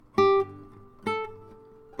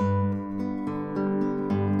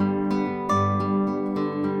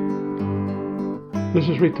This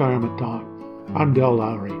is Retirement Talk. I'm Del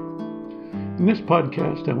Lowry. In this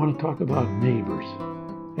podcast, I want to talk about neighbors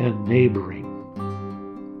and neighboring.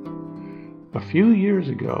 A few years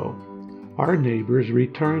ago, our neighbors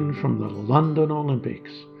returned from the London Olympics.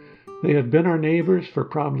 They had been our neighbors for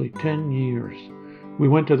probably 10 years. We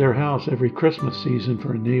went to their house every Christmas season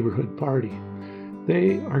for a neighborhood party.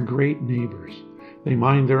 They are great neighbors. They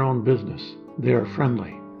mind their own business. They are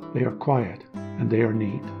friendly. They are quiet. And they are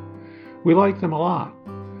neat. We like them a lot,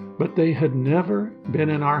 but they had never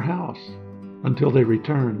been in our house until they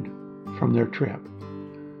returned from their trip.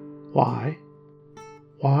 Why?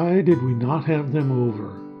 Why did we not have them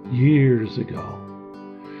over years ago?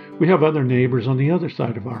 We have other neighbors on the other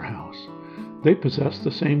side of our house. They possess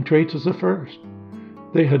the same traits as the first.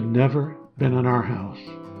 They had never been in our house.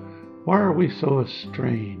 Why are we so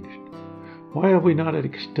estranged? Why have we not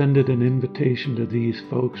extended an invitation to these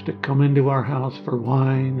folks to come into our house for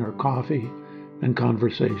wine or coffee and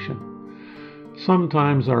conversation?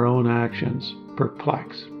 Sometimes our own actions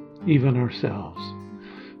perplex even ourselves.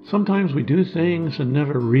 Sometimes we do things and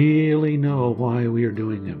never really know why we are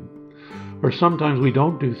doing them. Or sometimes we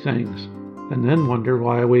don't do things and then wonder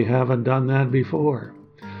why we haven't done that before.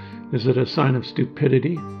 Is it a sign of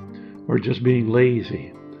stupidity or just being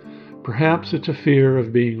lazy? Perhaps it's a fear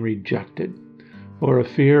of being rejected, or a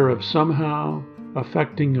fear of somehow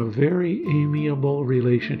affecting a very amiable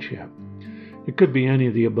relationship. It could be any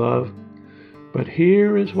of the above, but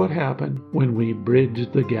here is what happened when we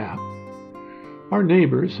bridged the gap. Our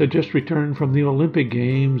neighbors had just returned from the Olympic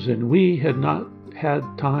Games, and we had not had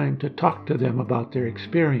time to talk to them about their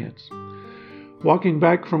experience. Walking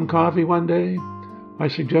back from coffee one day, I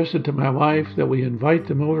suggested to my wife that we invite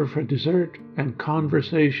them over for dessert and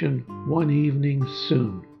conversation one evening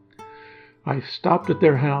soon. I stopped at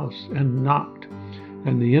their house and knocked,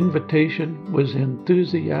 and the invitation was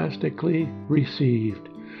enthusiastically received.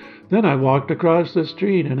 Then I walked across the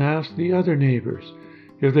street and asked the other neighbors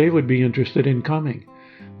if they would be interested in coming.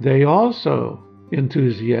 They also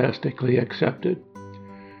enthusiastically accepted.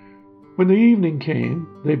 When the evening came,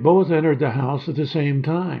 they both entered the house at the same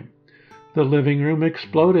time. The living room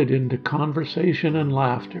exploded into conversation and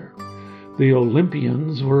laughter. The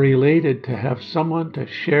Olympians were elated to have someone to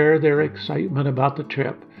share their excitement about the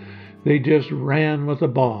trip. They just ran with the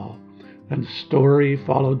ball, and story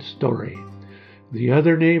followed story. The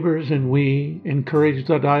other neighbors and we encouraged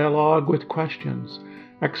the dialogue with questions,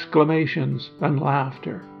 exclamations, and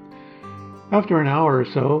laughter. After an hour or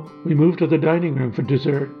so, we moved to the dining room for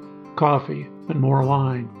dessert, coffee, and more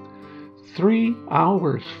wine. 3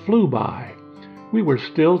 hours flew by. We were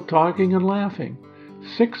still talking and laughing.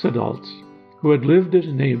 6 adults who had lived as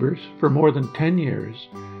neighbors for more than 10 years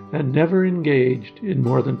and never engaged in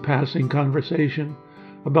more than passing conversation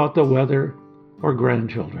about the weather or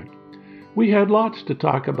grandchildren. We had lots to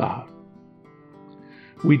talk about.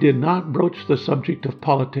 We did not broach the subject of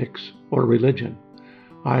politics or religion.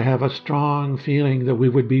 I have a strong feeling that we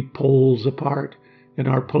would be poles apart in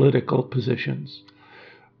our political positions.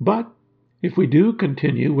 But if we do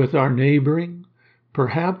continue with our neighboring,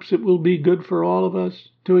 perhaps it will be good for all of us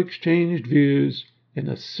to exchange views in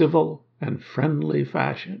a civil and friendly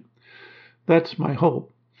fashion. That's my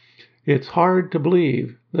hope. It's hard to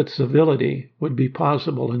believe that civility would be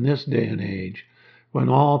possible in this day and age, when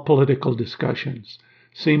all political discussions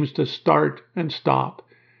seems to start and stop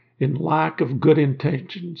in lack of good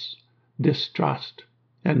intentions, distrust,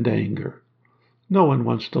 and anger. No one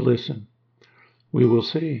wants to listen. We will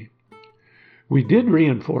see. We did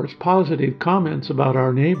reinforce positive comments about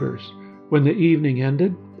our neighbors. When the evening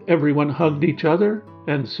ended, everyone hugged each other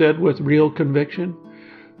and said with real conviction,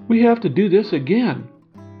 "We have to do this again."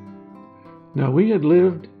 Now, we had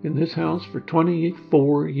lived in this house for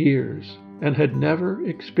 24 years and had never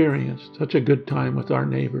experienced such a good time with our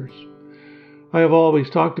neighbors. I have always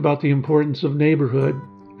talked about the importance of neighborhood,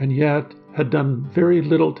 and yet had done very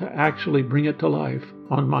little to actually bring it to life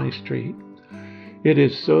on my street. It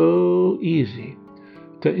is so easy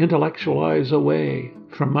to intellectualize away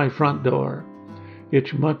from my front door.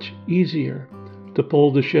 It's much easier to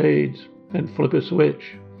pull the shades and flip a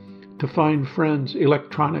switch, to find friends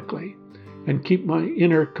electronically, and keep my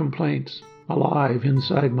inner complaints alive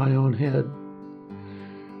inside my own head.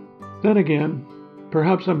 Then again,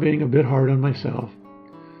 perhaps I'm being a bit hard on myself.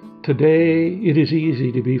 Today, it is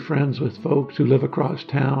easy to be friends with folks who live across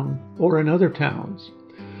town or in other towns.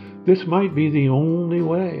 This might be the only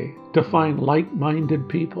way to find like-minded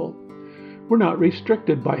people. We're not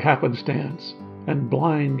restricted by happenstance and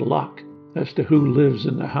blind luck as to who lives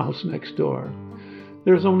in the house next door.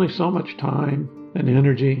 There's only so much time and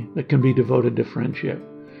energy that can be devoted to friendship.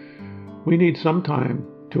 We need some time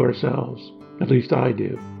to ourselves At least I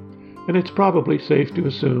do. And it's probably safe to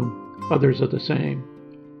assume others are the same.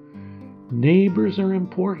 Neighbors are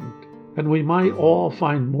important, and we might all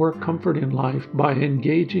find more comfort in life by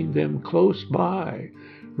engaging them close by,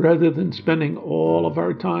 rather than spending all of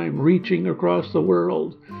our time reaching across the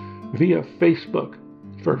world via Facebook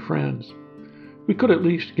for friends. We could at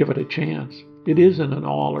least give it a chance. It isn't an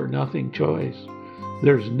all or nothing choice.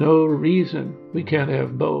 There's no reason we can't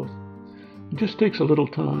have both. It just takes a little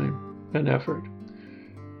time and effort.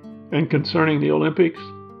 And concerning the Olympics,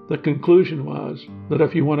 the conclusion was that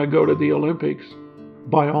if you want to go to the Olympics,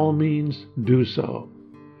 by all means do so.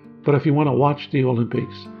 But if you want to watch the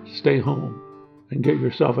Olympics, stay home and get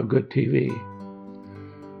yourself a good TV.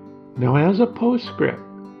 Now, as a postscript,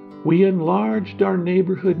 we enlarged our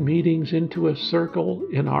neighborhood meetings into a circle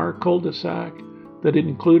in our cul-de-sac that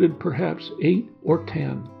included perhaps 8 or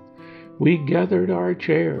 10. We gathered our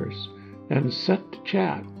chairs and sat to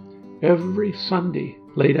chat every Sunday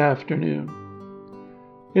late afternoon.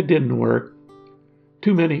 It didn't work.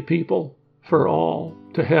 Too many people for all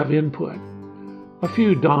to have input. A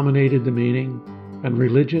few dominated the meeting, and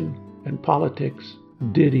religion and politics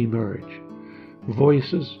did emerge.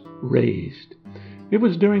 Voices raised. It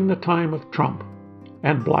was during the time of Trump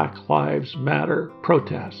and Black Lives Matter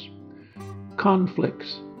protests.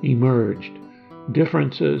 Conflicts emerged.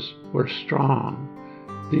 Differences were strong.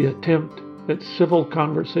 The attempt at civil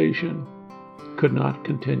conversation could not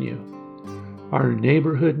continue. Our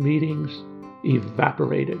neighborhood meetings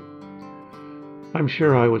evaporated. I'm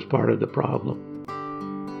sure I was part of the problem.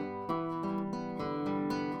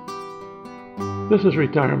 This is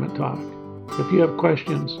Retirement Talk. If you have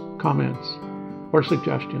questions, comments, or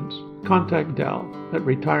suggestions, contact Del at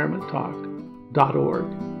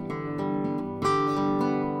retirementtalk.org.